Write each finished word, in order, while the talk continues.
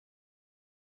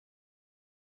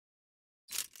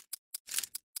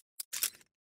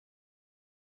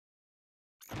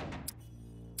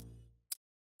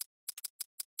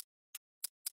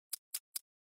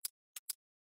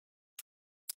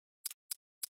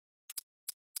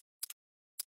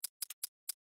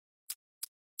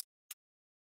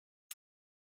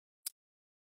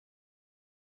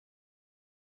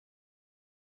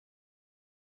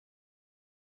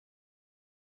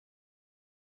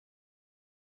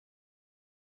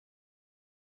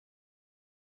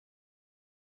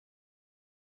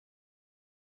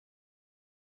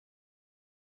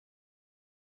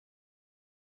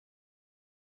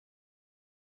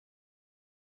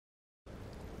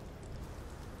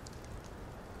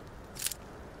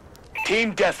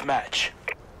Team deathmatch.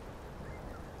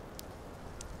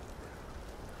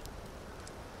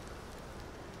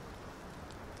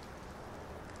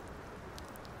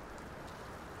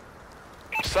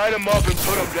 Sight him up and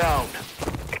put him down.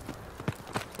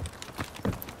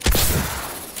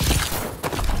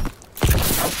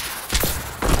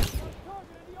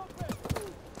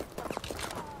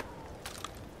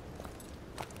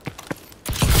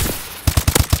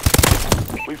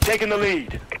 We've taken the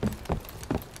lead.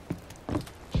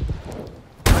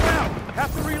 I'm out!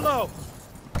 Have to reload!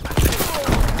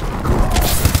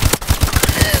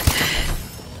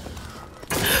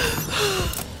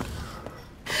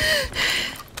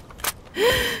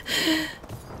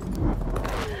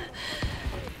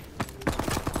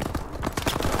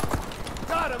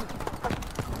 Got him!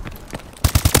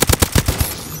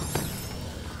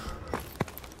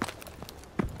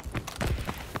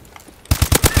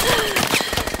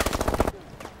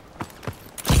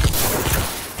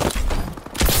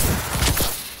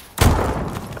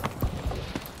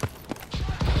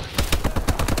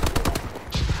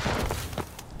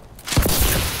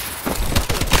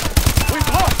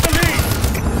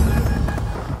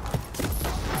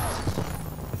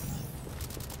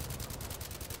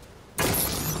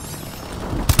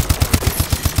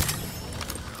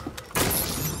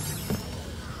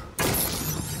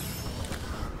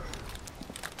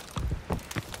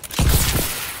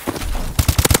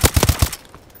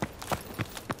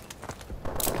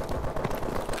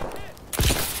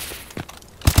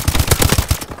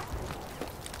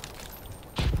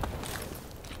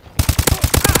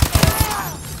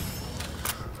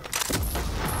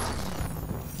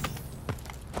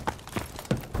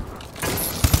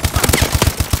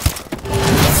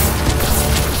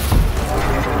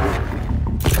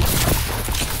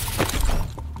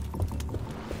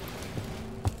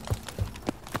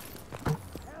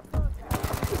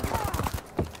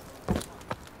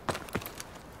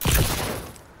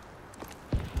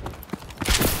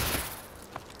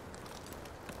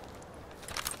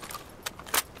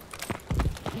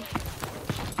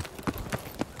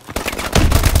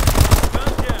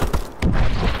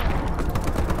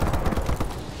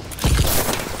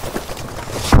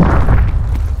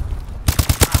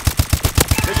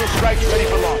 Strikes ready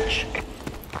for launch.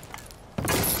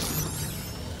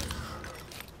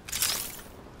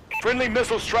 Friendly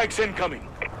missile strikes incoming.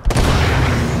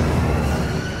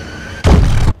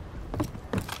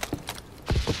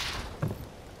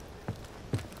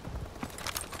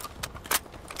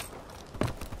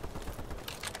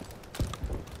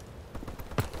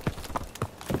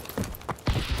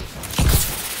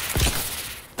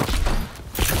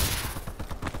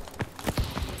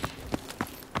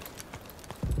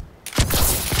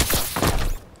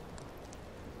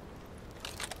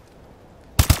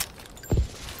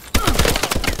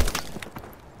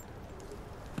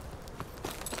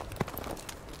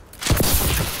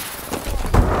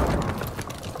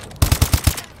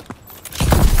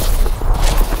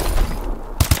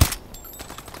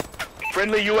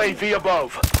 Friendly UAV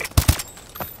above.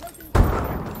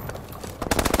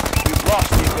 We've lost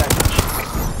the advantage.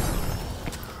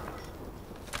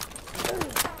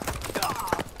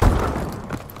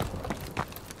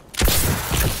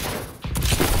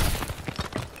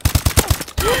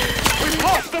 We've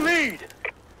lost the lead!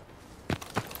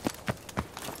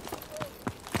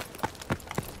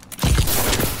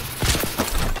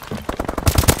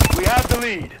 We have the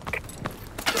lead.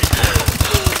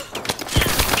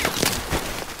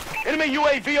 Enemy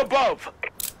UAV above!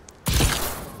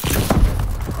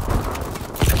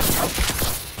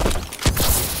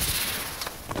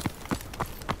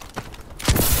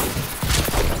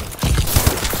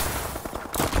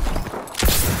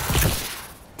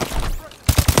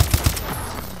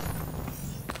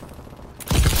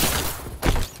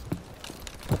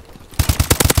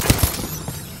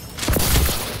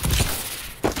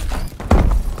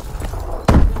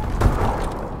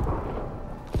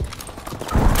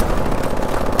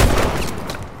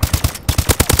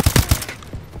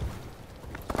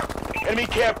 Enemy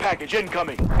care package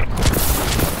incoming.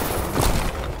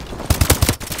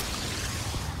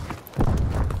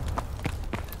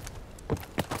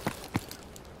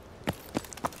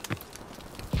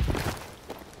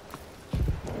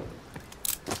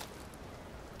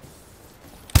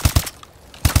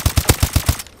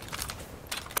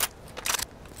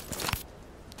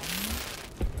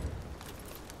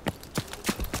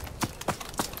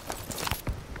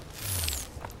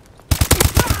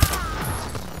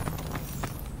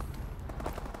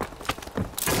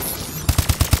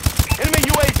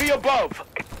 Above!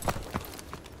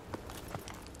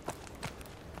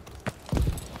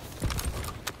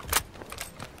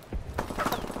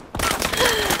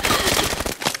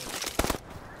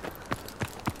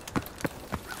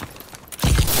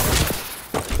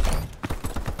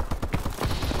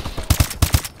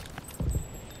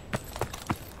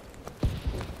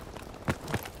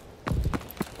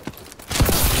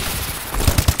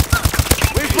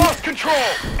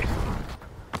 control.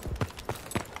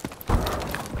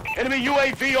 Enemy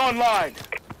UAV online.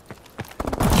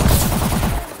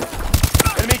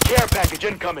 Enemy care package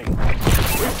incoming.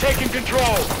 We've taken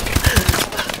control.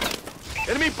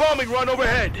 Enemy bombing run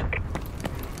overhead.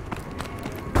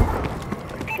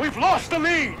 We've lost the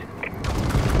lead.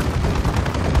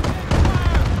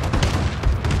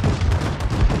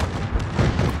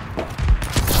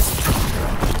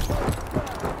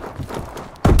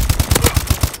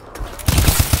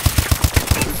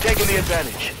 We've taken the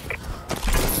advantage.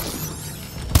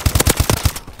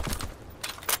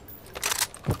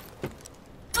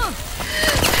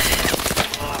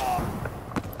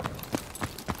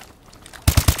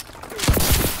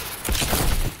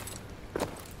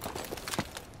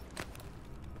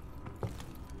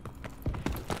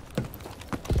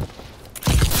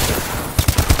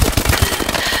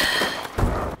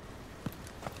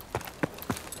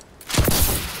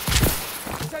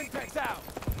 Syntax out.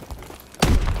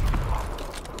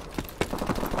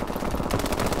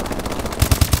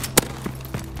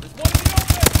 There's one in the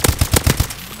open.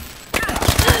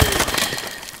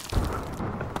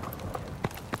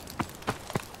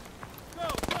 Go,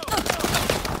 go, go.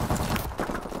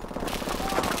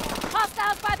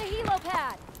 Hostiles by the helo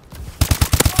pad.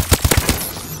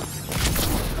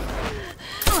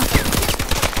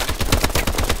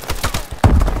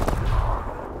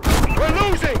 We're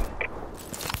losing!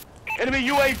 Enemy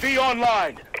UAV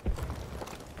online.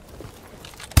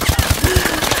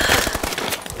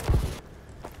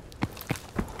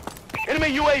 Enemy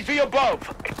UAV above.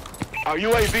 Our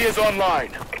UAV is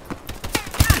online.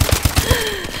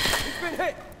 He's been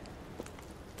hit.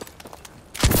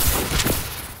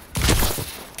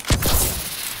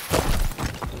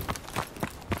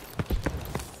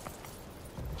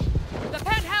 The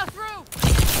penthouse roof.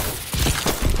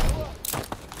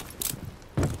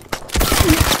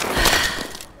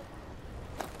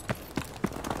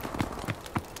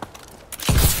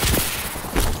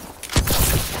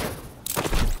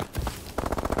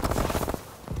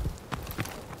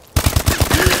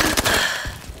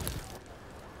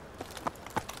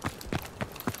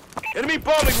 Enemy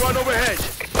bombing run overhead.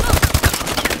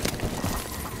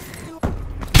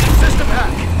 System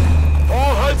hack.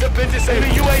 All HUDs have been disabled.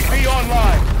 Enemy UAV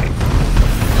online.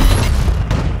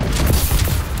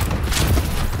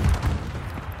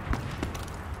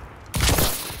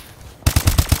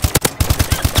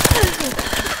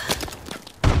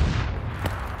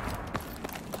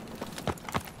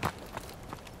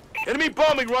 Enemy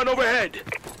bombing run overhead.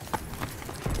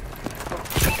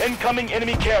 Incoming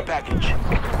enemy care package.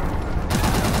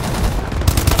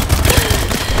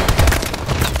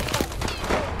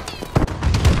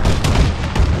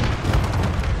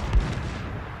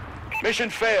 Mission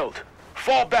failed.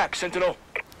 Fall back, Sentinel.